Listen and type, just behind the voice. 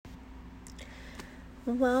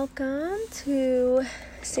Welcome to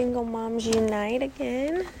Single Moms Unite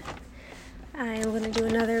again. I am going to do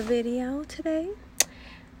another video today.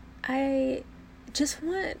 I just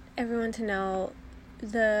want everyone to know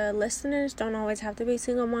the listeners don't always have to be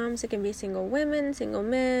single moms. It can be single women, single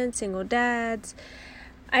men, single dads.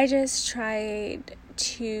 I just tried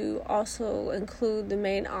to also include the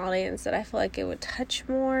main audience that I feel like it would touch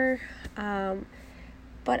more.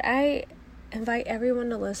 But I invite everyone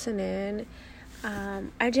to listen in.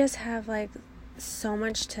 I just have so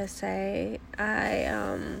much to say. I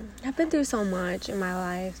have been through so much in my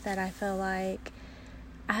life that I feel like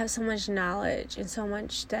I have so much knowledge and so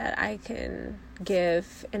much that I can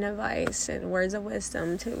give in advice and words of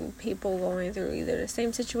wisdom to people going through either the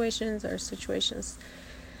same situations or situations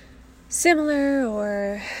similar,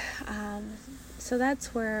 or so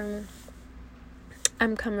that's where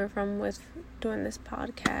I'm coming from with doing this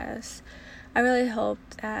podcast. I really hope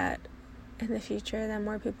that in the future that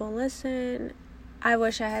more people listen. I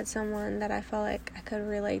wish I had someone that I felt like I could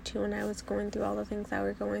relate to when I was going through all the things that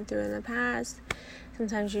we're going through in the past.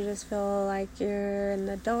 Sometimes you just feel like you're in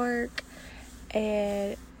the dark,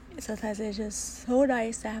 and sometimes it's just so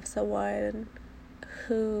nice to have someone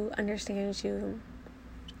who understands you,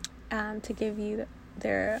 to give you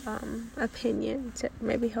their opinion, to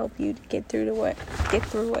maybe help you to get through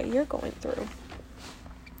what you're going through.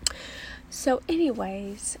 So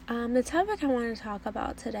anyways, the topic I want to talk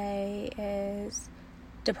about today is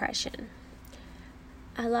depression.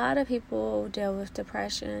 A lot of people deal with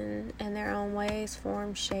depression in their own ways,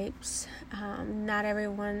 forms, shapes. Not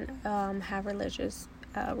everyone have religious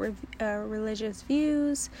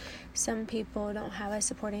views. Some people don't have a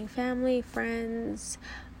supporting family, friends,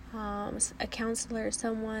 a counselor,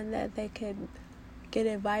 someone that they could get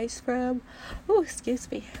advice from.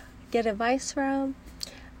 Get advice from.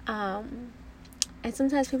 And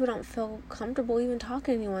sometimes people don't feel comfortable even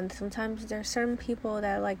talking to anyone. Sometimes there's certain people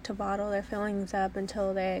that like to bottle their feelings up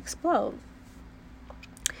until they explode.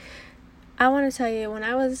 I want to tell you, when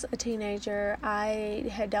I was a teenager, I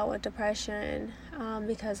had dealt with depression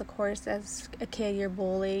because, of course, as a kid, you're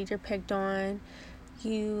bullied, you're picked on.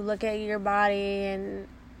 You look at your body and,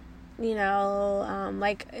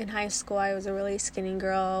 like in high school, I was a really skinny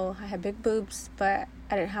girl. I had big boobs, but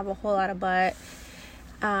I didn't have a whole lot of butt.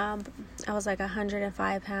 I was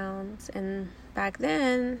 105 pounds, and back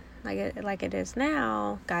then, like it is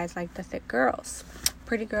now, guys like the thick girls,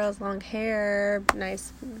 pretty girls, long hair,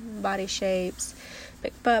 nice body shapes,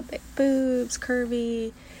 big butt, big boobs,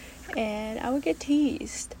 curvy, and I would get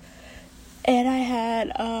teased. And I had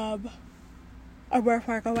a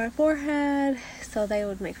birthmark on my forehead, so they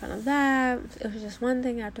would make fun of that. It was just one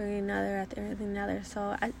thing after another.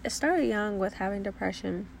 So I started young with having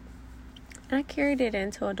depression. And I carried it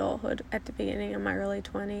into adulthood at the beginning of my early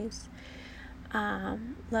 20s.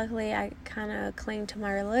 Luckily, I kind of clinged to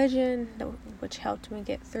my religion, which helped me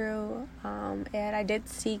get through. And I did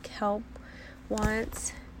seek help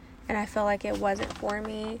once, and I felt like it wasn't for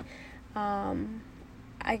me.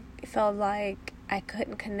 I felt like I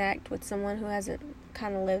couldn't connect with someone who hasn't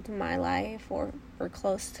kind of lived my life or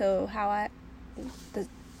close to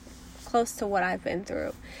close to what I've been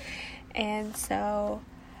through. And so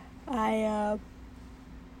I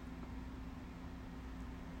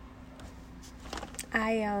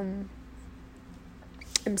am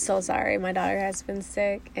so sorry. My daughter has been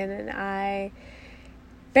sick, and then I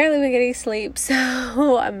barely been getting sleep,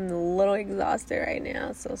 so I'm a little exhausted right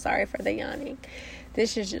now. So sorry for the yawning.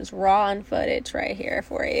 This is just raw on footage right here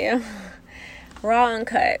for you. Raw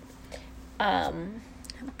uncut.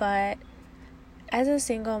 But as a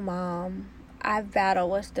single mom, I've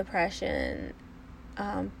battled with depression,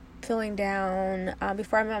 feeling down.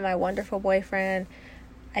 Before I met my wonderful boyfriend,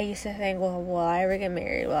 I used to think, will I ever get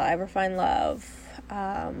married? Will I ever find love?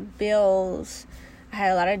 Bills. I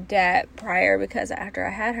had a lot of debt prior because after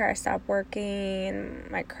I had her, I stopped working.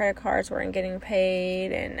 My credit cards weren't getting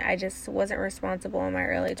paid, and I just wasn't responsible in my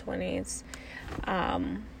early 20s.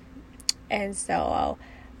 And so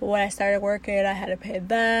when I started working, I had to pay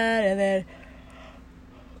that, and then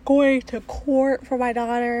going to court for my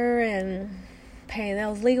daughter and paying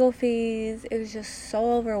those legal fees. It was just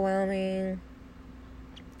so overwhelming,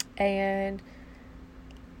 and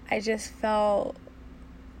I just felt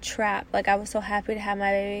trapped. I was so happy to have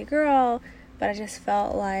my baby girl, but I just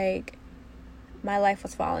felt like my life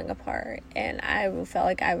was falling apart, and I felt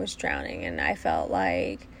like I was drowning, and I felt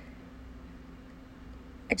like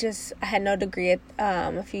I had no degree.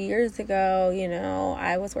 A few years ago,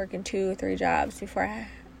 I was working 2 or 3 jobs before I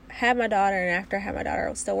had my daughter, and after I had my daughter, I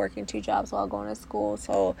was still working 2 jobs while going to school.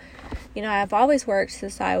 So, I've always worked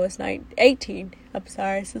since I was 18.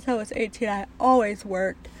 Since I was 18, I always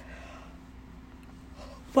worked.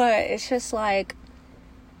 But it's just like,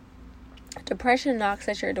 depression knocks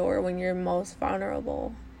at your door when you're most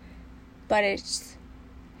vulnerable. But it's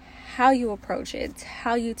how you approach it. It's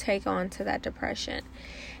how you take on to that depression.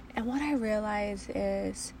 And what I realize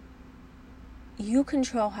is, you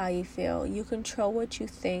control how you feel. You control what you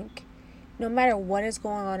think. No matter what is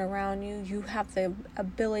going on around you, you have the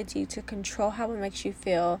ability to control how it makes you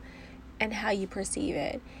feel and how you perceive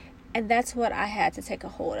it. And that's what I had to take a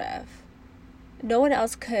hold of. No one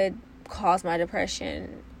else could cause my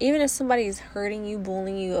depression. Even if somebody's hurting you,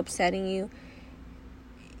 bullying you, upsetting you,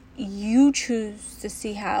 you choose to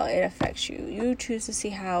see how it affects you. You choose to see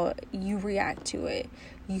how you react to it.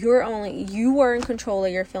 You are in control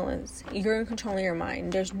of your feelings. You're in control of your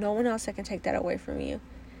mind. There's no one else that can take that away from you.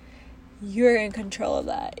 You're in control of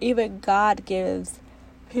that. Even God gives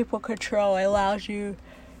people control. It allows you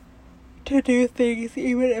to do things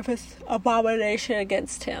even if it's abomination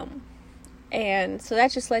against Him. And so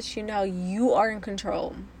that just lets you know you are in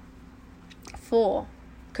control. Full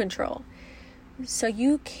control. So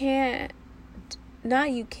don't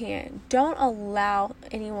allow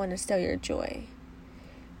anyone to steal your joy.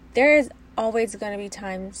 There is always going to be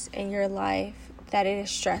times in your life that it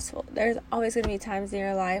is stressful. There's always going to be times in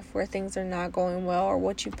your life where things are not going well, or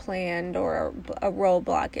what you planned, or a road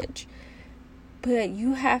blockage. But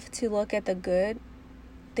you have to look at the good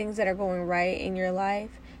things that are going right in your life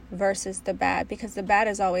versus the bad, because the bad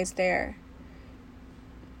is always there.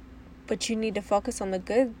 But you need to focus on the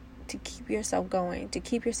good to keep yourself going, to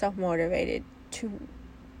keep yourself motivated, to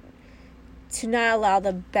not allow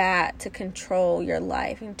the bad to control your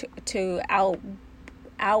life, and to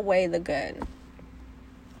outweigh the good.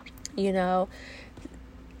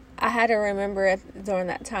 I had to remember during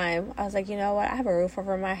that time, I was like, you know what? I have a roof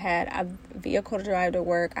over my head. I have a vehicle to drive to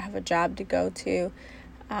work. I have a job to go to.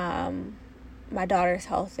 My daughter's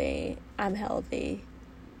healthy. I'm healthy.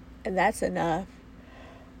 And that's enough.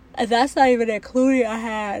 And that's not even including I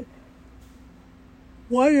had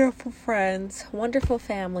wonderful friends, wonderful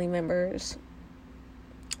family members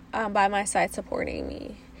by my side supporting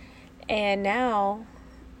me. And now,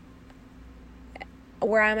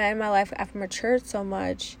 where I'm at in my life, I've matured so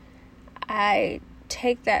much. I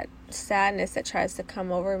take that sadness that tries to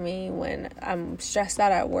come over me when I'm stressed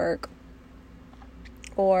out at work,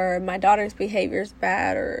 or my daughter's behavior is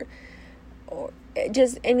bad, or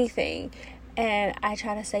just anything. And I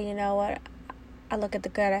try to say, you know what? I look at the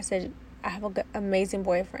good. I said, I have an amazing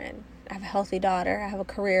boyfriend. I have a healthy daughter. I have a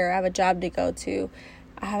career. I have a job to go to.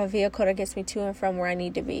 I have a vehicle that gets me to and from where I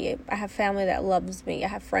need to be. I have family that loves me. I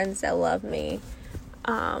have friends that love me.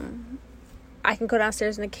 I can go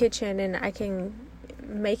downstairs in the kitchen and I can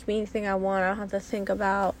make me anything I want. I don't have to think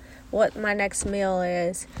about what my next meal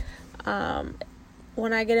is.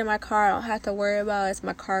 When I get in my car, I don't have to worry about, is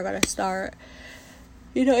my car going to start?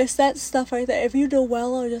 It's that stuff right there. If you do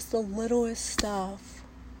well on just the littlest stuff,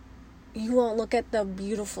 you won't look at the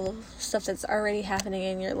beautiful stuff that's already happening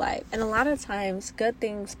in your life. And a lot of times, good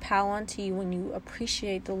things pile onto you when you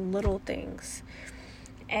appreciate the little things.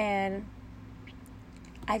 And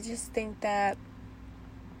I just think that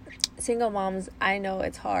single moms, I know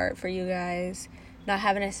it's hard for you guys, not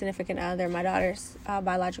having a significant other. My daughter's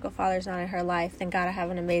biological father's not in her life. Thank God I have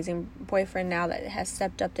an amazing boyfriend now that has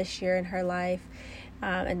stepped up this year in her life,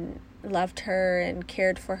 and loved her and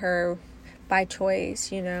cared for her by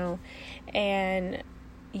choice, and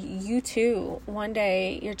you too, one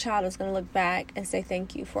day your child is going to look back and say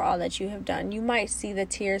thank you for all that you have done. You might see the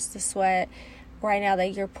tears, the sweat right now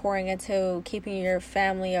that you're pouring into keeping your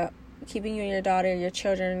family, keeping you and your daughter, your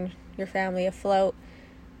children, your family afloat,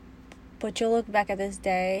 but you'll look back at this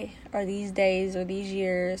day, or these days, or these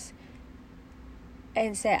years,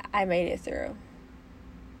 and say, I made it through.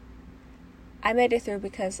 I made it through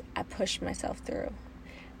because I pushed myself through.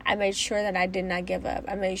 I made sure that I did not give up.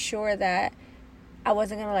 I made sure that I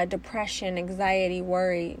wasn't going to let depression, anxiety,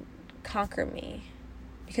 worry conquer me,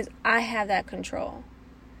 because I have that control.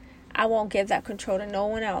 I won't give that control to no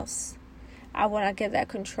one else. I will not give that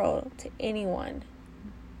control to anyone.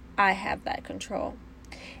 I have that control.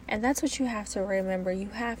 And that's what you have to remember. You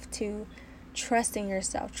have to trust in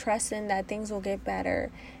yourself. Trust in that things will get better.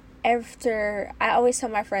 I always tell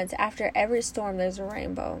my friends, after every storm, there's a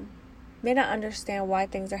rainbow. You may not understand why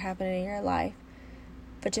things are happening in your life,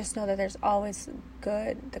 but just know that there's always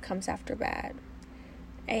good that comes after bad.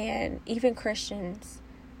 And even Christians,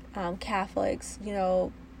 Catholics,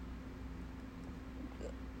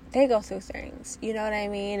 they go through things. You know what I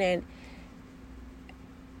mean? And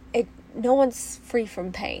no one's free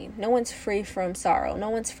from pain. No one's free from sorrow. No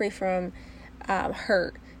one's free from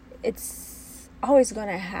hurt. It's always going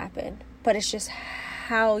to happen, but it's just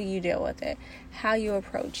how you deal with it, how you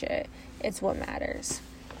approach it. It's what matters.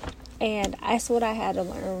 And that's what I had to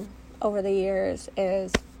learn over the years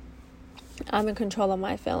is I'm in control of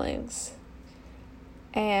my feelings.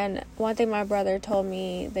 And one thing my brother told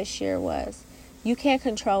me this year was, you can't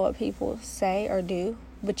control what people say or do,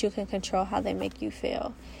 but you can control how they make you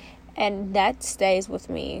feel. And that stays with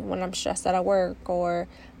me when I'm stressed out at work, or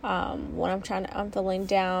when I'm feeling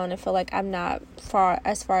down and feel like I'm not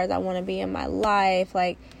as far as I want to be in my life.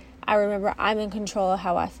 Like, I remember I'm in control of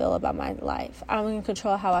how I feel about my life. I'm in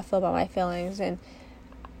control of how I feel about my feelings. And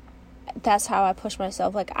that's how I push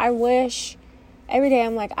myself. Like, every day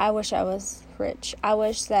I'm like, I wish I was rich. I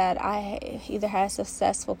wish that I either had a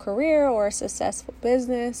successful career or a successful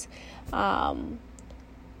business. But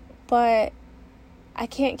I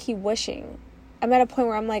can't keep wishing. I'm at a point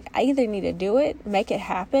where I'm like, I either need to do it, make it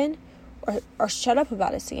happen, or shut up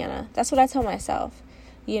about it, Sienna. That's what I tell myself.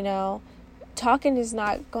 Talking is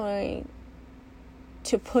not going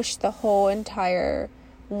to push the whole entire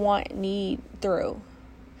need through.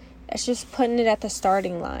 It's just putting it at the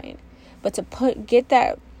starting line. But to get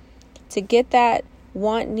that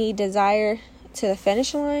want, need, desire to the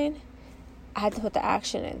finish line, I had to put the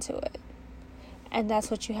action into it. And that's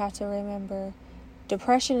what you have to remember.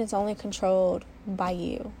 Depression is only controlled by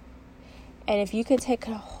you. And if you can take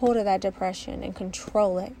a hold of that depression and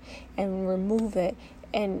control it and remove it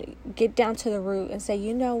and get down to the root and say,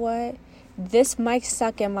 you know what? This might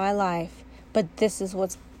suck in my life, but this is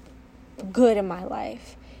what's good in my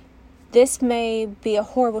life. This may be a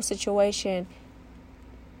horrible situation,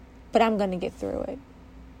 but I'm going to get through it.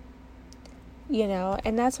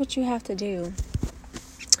 And that's what you have to do.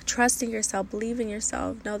 Trust in yourself, believe in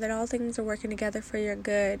yourself, know that all things are working together for your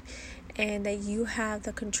good, and that you have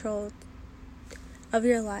the control of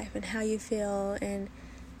your life and how you feel. And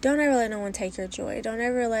don't ever let no one take your joy. Don't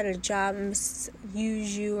ever let a job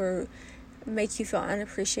misuse you or make you feel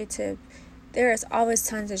unappreciative. There is always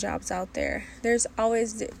tons of jobs out there. There's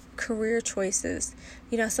always career choices.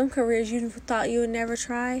 Some careers you thought you would never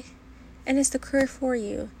try, and it's the career for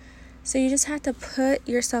you. So you just have to put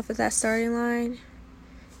yourself at that starting line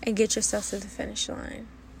and get yourself to the finish line.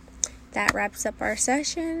 That wraps up our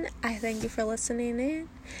session. I thank you for listening in.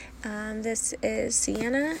 This is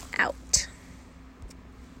Sienna out.